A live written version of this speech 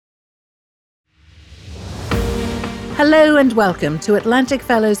Hello and welcome to Atlantic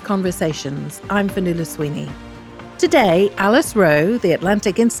Fellows Conversations. I'm Fionnuala Sweeney. Today, Alice Rowe, the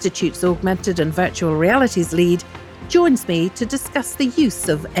Atlantic Institute's Augmented and Virtual Realities lead, joins me to discuss the use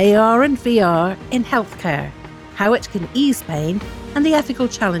of AR and VR in healthcare, how it can ease pain, and the ethical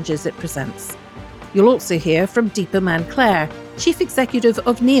challenges it presents. You'll also hear from Deepa Manclair, Chief Executive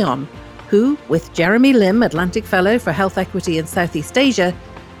of NEON, who, with Jeremy Lim, Atlantic Fellow for Health Equity in Southeast Asia,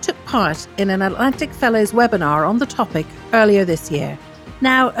 took part in an Atlantic Fellows webinar on the topic earlier this year.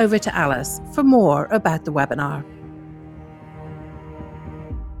 Now over to Alice for more about the webinar.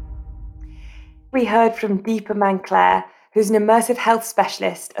 We heard from Deepa Manclair, who's an immersive health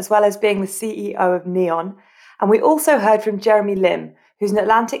specialist, as well as being the CEO of NEON. And we also heard from Jeremy Lim, who's an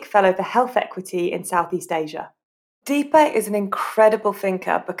Atlantic Fellow for Health Equity in Southeast Asia. Deepa is an incredible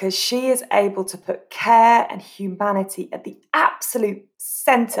thinker because she is able to put care and humanity at the absolute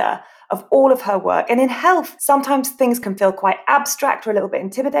centre of all of her work. And in health, sometimes things can feel quite abstract or a little bit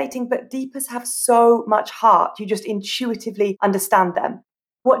intimidating, but Deepas have so much heart. You just intuitively understand them.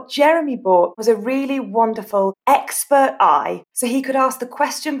 What Jeremy brought was a really wonderful expert eye. So he could ask the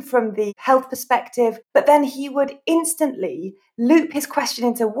question from the health perspective, but then he would instantly loop his question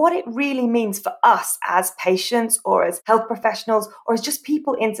into what it really means for us as patients or as health professionals or as just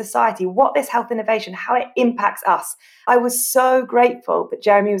people in society, what this health innovation, how it impacts us. I was so grateful that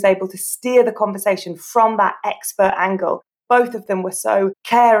Jeremy was able to steer the conversation from that expert angle. Both of them were so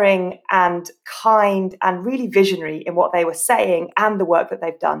caring and kind and really visionary in what they were saying and the work that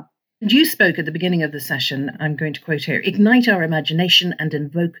they've done. You spoke at the beginning of the session, I'm going to quote here, ignite our imagination and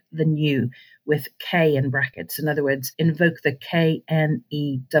invoke the new, with K in brackets. In other words, invoke the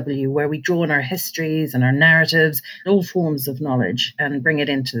KNEW, where we draw on our histories and our narratives, all forms of knowledge, and bring it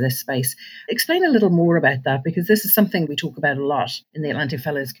into this space. Explain a little more about that, because this is something we talk about a lot in the Atlantic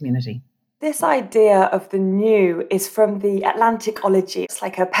Fellows community. This idea of the new is from the Atlanticology. It's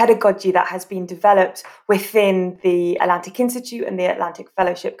like a pedagogy that has been developed within the Atlantic Institute and the Atlantic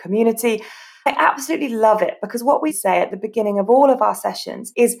Fellowship community. I absolutely love it because what we say at the beginning of all of our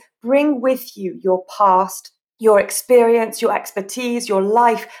sessions is bring with you your past, your experience, your expertise, your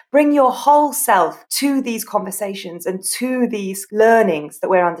life. Bring your whole self to these conversations and to these learnings that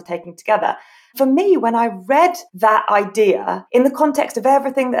we're undertaking together. For me, when I read that idea in the context of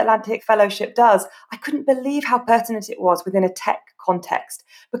everything that Atlantic Fellowship does, I couldn't believe how pertinent it was within a tech context.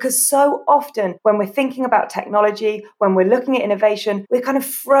 Because so often when we're thinking about technology, when we're looking at innovation, we're kind of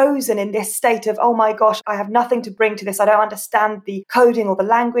frozen in this state of, oh my gosh, I have nothing to bring to this. I don't understand the coding or the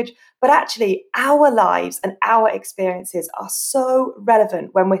language. But actually, our lives and our experiences are so relevant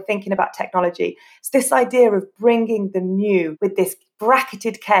when we're thinking about technology. It's this idea of bringing the new with this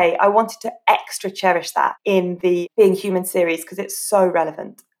bracketed K. I wanted to extra cherish that in the Being Human series because it's so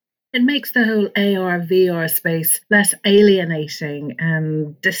relevant. It makes the whole AR, VR space less alienating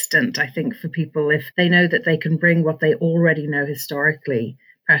and distant, I think, for people if they know that they can bring what they already know historically,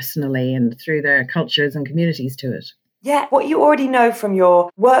 personally, and through their cultures and communities to it. Yeah, what you already know from your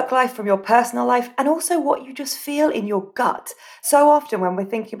work life, from your personal life, and also what you just feel in your gut. So often when we're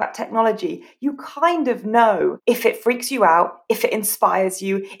thinking about technology, you kind of know if it freaks you out, if it inspires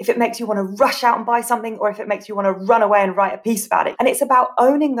you, if it makes you want to rush out and buy something, or if it makes you want to run away and write a piece about it. And it's about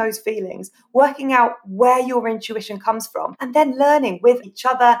owning those feelings, working out where your intuition comes from, and then learning with each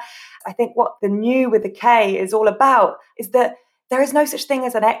other. I think what the new with the K is all about is that there is no such thing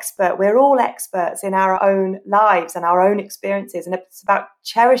as an expert. We're all experts in our own lives and our own experiences. And it's about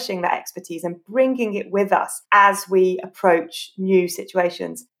cherishing that expertise and bringing it with us as we approach new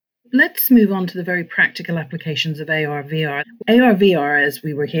situations. Let's move on to the very practical applications of AR, VR. AR, VR, as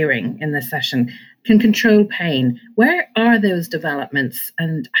we were hearing in this session, can control pain. Where are those developments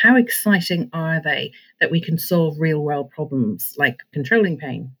and how exciting are they that we can solve real-world problems like controlling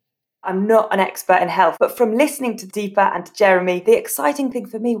pain? I'm not an expert in health, but from listening to Deepa and to Jeremy, the exciting thing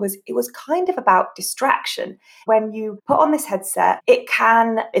for me was it was kind of about distraction. When you put on this headset, it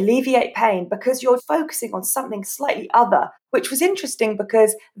can alleviate pain because you're focusing on something slightly other, which was interesting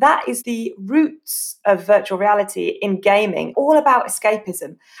because that is the roots of virtual reality in gaming, all about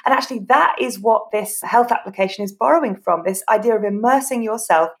escapism. And actually, that is what this health application is borrowing from, this idea of immersing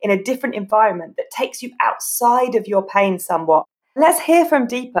yourself in a different environment that takes you outside of your pain somewhat. Let's hear from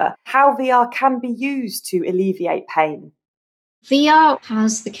Deepa how VR can be used to alleviate pain. VR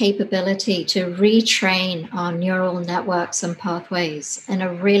has the capability to retrain our neural networks and pathways in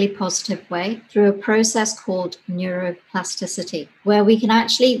a really positive way through a process called neuroplasticity, where we can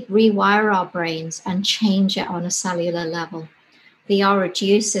actually rewire our brains and change it on a cellular level. VR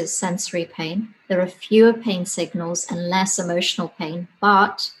reduces sensory pain. There are fewer pain signals and less emotional pain.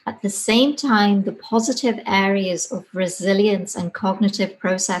 But at the same time, the positive areas of resilience and cognitive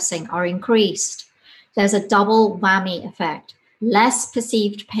processing are increased. There's a double whammy effect. Less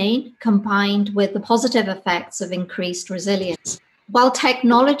perceived pain combined with the positive effects of increased resilience. While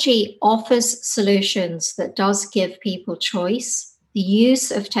technology offers solutions that does give people choice, the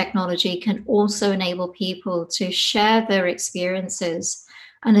use of technology can also enable people to share their experiences,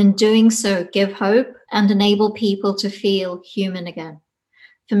 and in doing so, give hope and enable people to feel human again.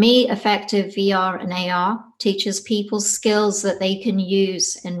 For me, effective VR and AR teaches people skills that they can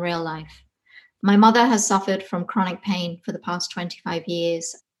use in real life. My mother has suffered from chronic pain for the past 25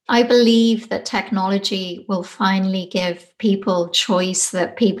 years. I believe that technology will finally give people choice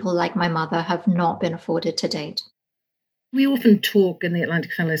that people like my mother have not been afforded to date. We often talk in the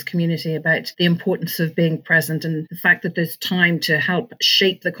Atlantic Fellows community about the importance of being present and the fact that there's time to help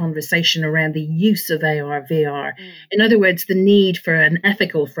shape the conversation around the use of AR, VR. In other words, the need for an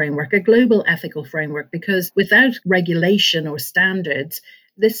ethical framework, a global ethical framework, because without regulation or standards,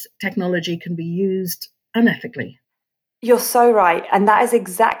 this technology can be used unethically. You're so right. And that is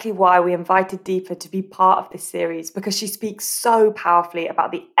exactly why we invited Deepa to be part of this series, because she speaks so powerfully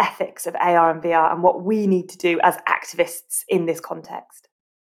about the ethics of AR and VR and what we need to do as activists in this context.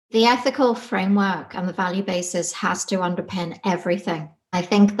 The ethical framework and the value basis has to underpin everything. I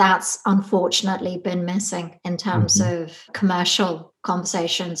think that's unfortunately been missing in terms of commercial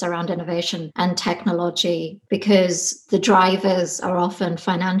conversations around innovation and technology, because the drivers are often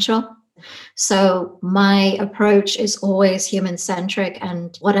financial. So my approach is always human-centric,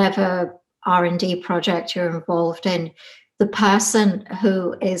 and whatever R&D project you're involved in, the person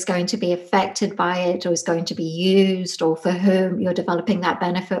who is going to be affected by it or is going to be used or for whom you're developing that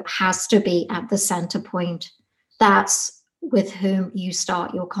benefit has to be at the center point. That's with whom you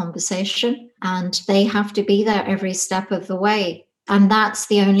start your conversation, and they have to be there every step of the way. And that's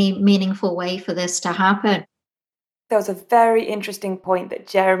the only meaningful way for this to happen. There was a very interesting point that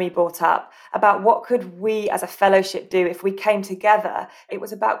Jeremy brought up about what could we as a fellowship do if we came together. It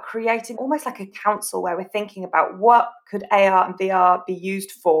was about creating almost like a council where we're thinking about what could AR and VR be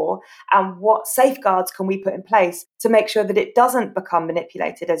used for and what safeguards can we put in place to make sure that it doesn't become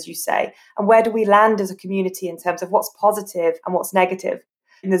manipulated, as you say, and where do we land as a community in terms of what's positive and what's negative.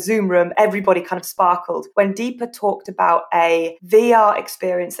 In the Zoom room, everybody kind of sparkled when Deepa talked about a VR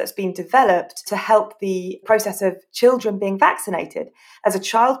experience that's been developed to help the process of children being vaccinated. As a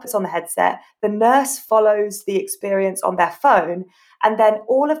child puts on the headset, the nurse follows the experience on their phone, and then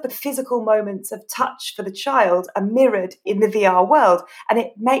all of the physical moments of touch for the child are mirrored in the VR world. And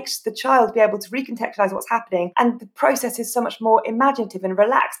it makes the child be able to recontextualize what's happening. And the process is so much more imaginative and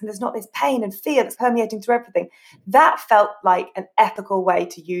relaxed. And there's not this pain and fear that's permeating through everything. That felt like an ethical way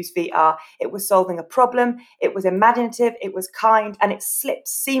to use VR. It was solving a problem. It was imaginative. It was kind. And it slipped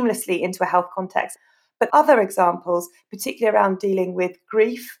seamlessly into a health context. But other examples, particularly around dealing with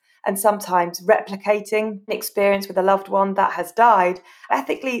grief, and sometimes replicating an experience with a loved one that has died,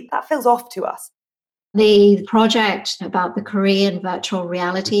 ethically, that feels off to us. The project about the Korean virtual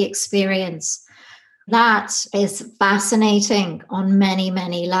reality experience, that is fascinating on many,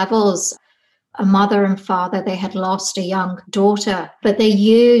 many levels. A mother and father, they had lost a young daughter, but they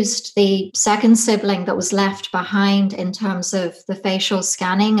used the second sibling that was left behind in terms of the facial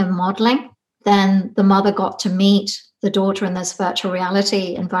scanning and modeling. Then the mother got to meet the daughter in this virtual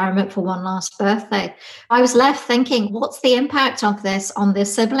reality environment for one last birthday. I was left thinking, what's the impact of this on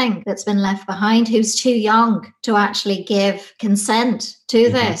this sibling that's been left behind, who's too young to actually give consent to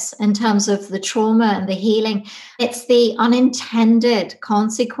this in terms of the trauma and the healing? It's the unintended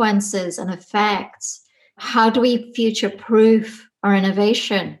consequences and effects. How do we future-proof our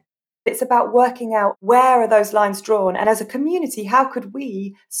innovation? It's about working out where are those lines drawn, and as a community, how could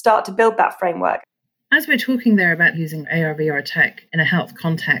we start to build that framework? As we're talking there about using AR, VR tech in a health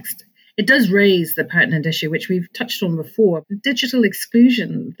context, it does raise the pertinent issue, which we've touched on before, digital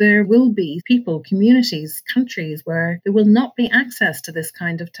exclusion. There will be people, communities, countries where there will not be access to this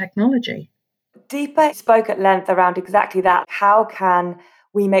kind of technology. Deepa spoke at length around exactly that. How can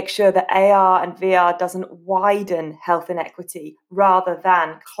we make sure that AR and VR doesn't widen health inequity rather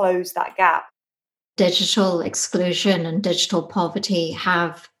than close that gap? Digital exclusion and digital poverty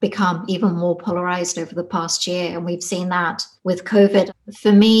have become even more polarized over the past year. And we've seen that with COVID.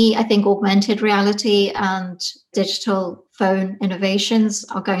 For me, I think augmented reality and digital phone innovations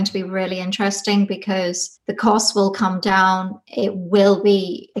are going to be really interesting because the costs will come down. It will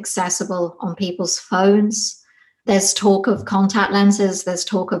be accessible on people's phones. There's talk of contact lenses. There's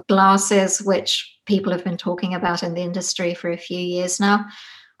talk of glasses, which people have been talking about in the industry for a few years now.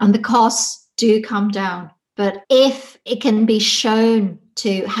 And the costs do come down. But if it can be shown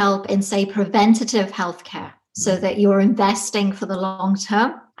to help in, say, preventative healthcare, so that you're investing for the long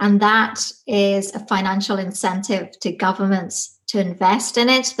term, and that is a financial incentive to governments to invest in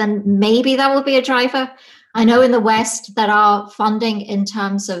it, then maybe that will be a driver. I know in the West that our funding in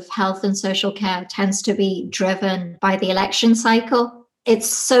terms of health and social care tends to be driven by the election cycle. It's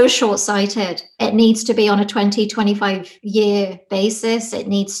so short-sighted. It needs to be on a 20, 25-year basis. It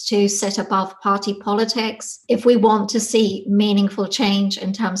needs to sit above party politics. If we want to see meaningful change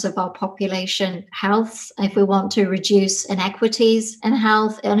in terms of our population health, if we want to reduce inequities in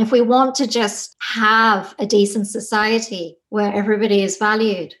health, and if we want to just have a decent society where everybody is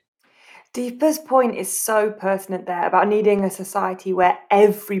valued. Deepa's point is so pertinent there about needing a society where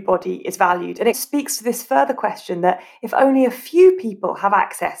everybody is valued. And it speaks to this further question that if only a few people have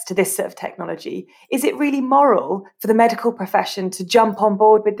access to this sort of technology, is it really moral for the medical profession to jump on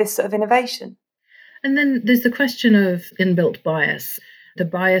board with this sort of innovation? And then there's the question of inbuilt bias, the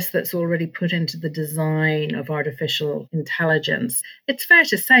bias that's already put into the design of artificial intelligence. It's fair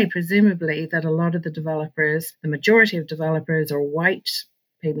to say, presumably, that a lot of the developers, the majority of developers, are white,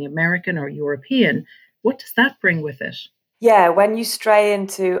 maybe American or European. What does that bring with it? Yeah, when you stray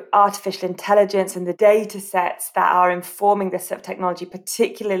into artificial intelligence and the data sets that are informing this sort of technology,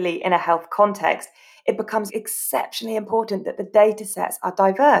 particularly in a health context, it becomes exceptionally important that the data sets are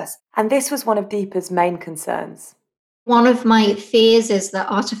diverse. And this was one of Deepa's main concerns. One of my fears is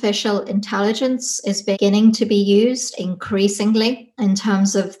that artificial intelligence is beginning to be used increasingly in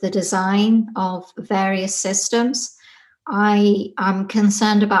terms of the design of various systems. I am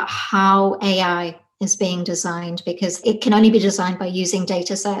concerned about how AI is being designed because it can only be designed by using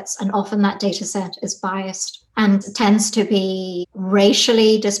data sets, and often that data set is biased and tends to be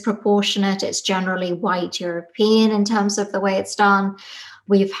racially disproportionate. It's generally white European in terms of the way it's done.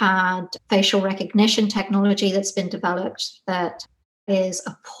 We've had facial recognition technology that's been developed that is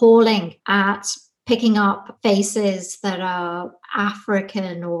appalling at picking up faces that are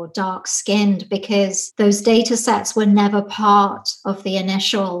African or dark-skinned because those data sets were never part of the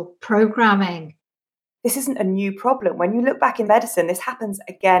initial programming. This isn't a new problem. When you look back in medicine, this happens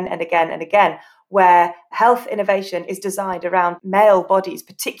again and again and again, where health innovation is designed around male bodies,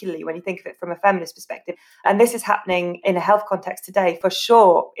 particularly when you think of it from a feminist perspective. And this is happening in a health context today, for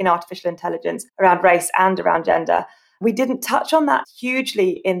sure, in artificial intelligence, around race and around gender. We didn't touch on that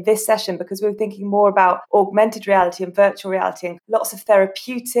hugely in this session because we were thinking more about augmented reality and virtual reality and lots of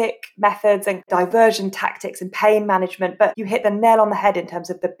therapeutic methods and diversion tactics and pain management. But you hit the nail on the head in terms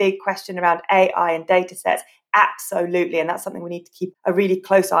of the big question around AI and data sets. Absolutely. And that's something we need to keep a really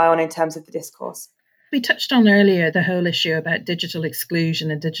close eye on in terms of the discourse. We touched on earlier the whole issue about digital exclusion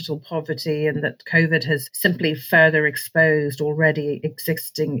and digital poverty, and that COVID has simply further exposed already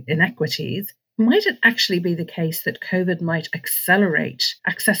existing inequities. Might it actually be the case that COVID might accelerate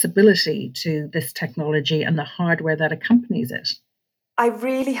accessibility to this technology and the hardware that accompanies it? I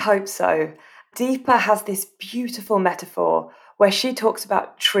really hope so. Deepa has this beautiful metaphor where she talks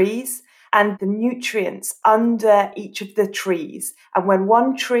about trees and the nutrients under each of the trees. And when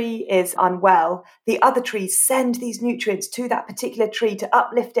one tree is unwell, the other trees send these nutrients to that particular tree to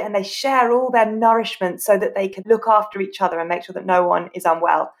uplift it, and they share all their nourishment so that they can look after each other and make sure that no one is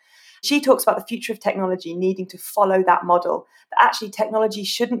unwell. She talks about the future of technology needing to follow that model, that actually technology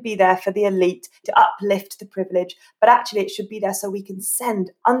shouldn't be there for the elite to uplift the privilege, but actually it should be there so we can send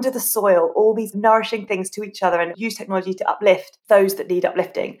under the soil all these nourishing things to each other and use technology to uplift those that need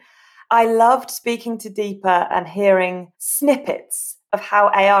uplifting. I loved speaking to Deepa and hearing snippets of how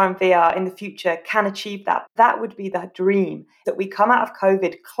AR and VR in the future can achieve that. That would be the dream, that we come out of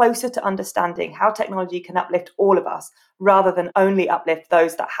COVID closer to understanding how technology can uplift all of us rather than only uplift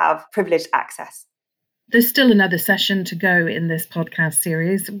those that have privileged access. There's still another session to go in this podcast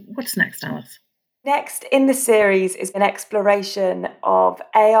series. What's next, Alice? Next in the series is an exploration of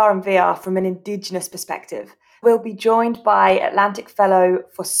AR and VR from an Indigenous perspective. We'll be joined by Atlantic Fellow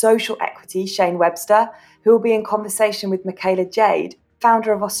for Social Equity, Shane Webster, who will be in conversation with Michaela Jade,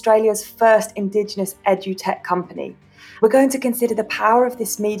 founder of Australia's first Indigenous edutech company. We're going to consider the power of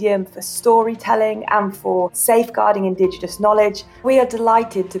this medium for storytelling and for safeguarding Indigenous knowledge. We are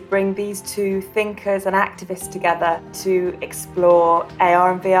delighted to bring these two thinkers and activists together to explore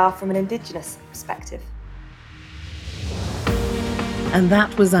AR and VR from an Indigenous perspective. And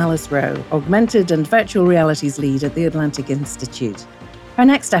that was Alice Rowe, Augmented and Virtual Realities Lead at the Atlantic Institute. Our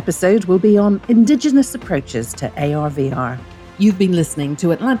next episode will be on Indigenous approaches to AR/VR. You've been listening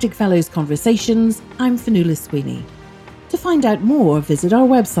to Atlantic Fellows Conversations. I'm Fionnuala Sweeney. To find out more, visit our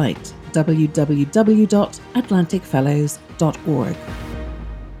website, www.atlanticfellows.org.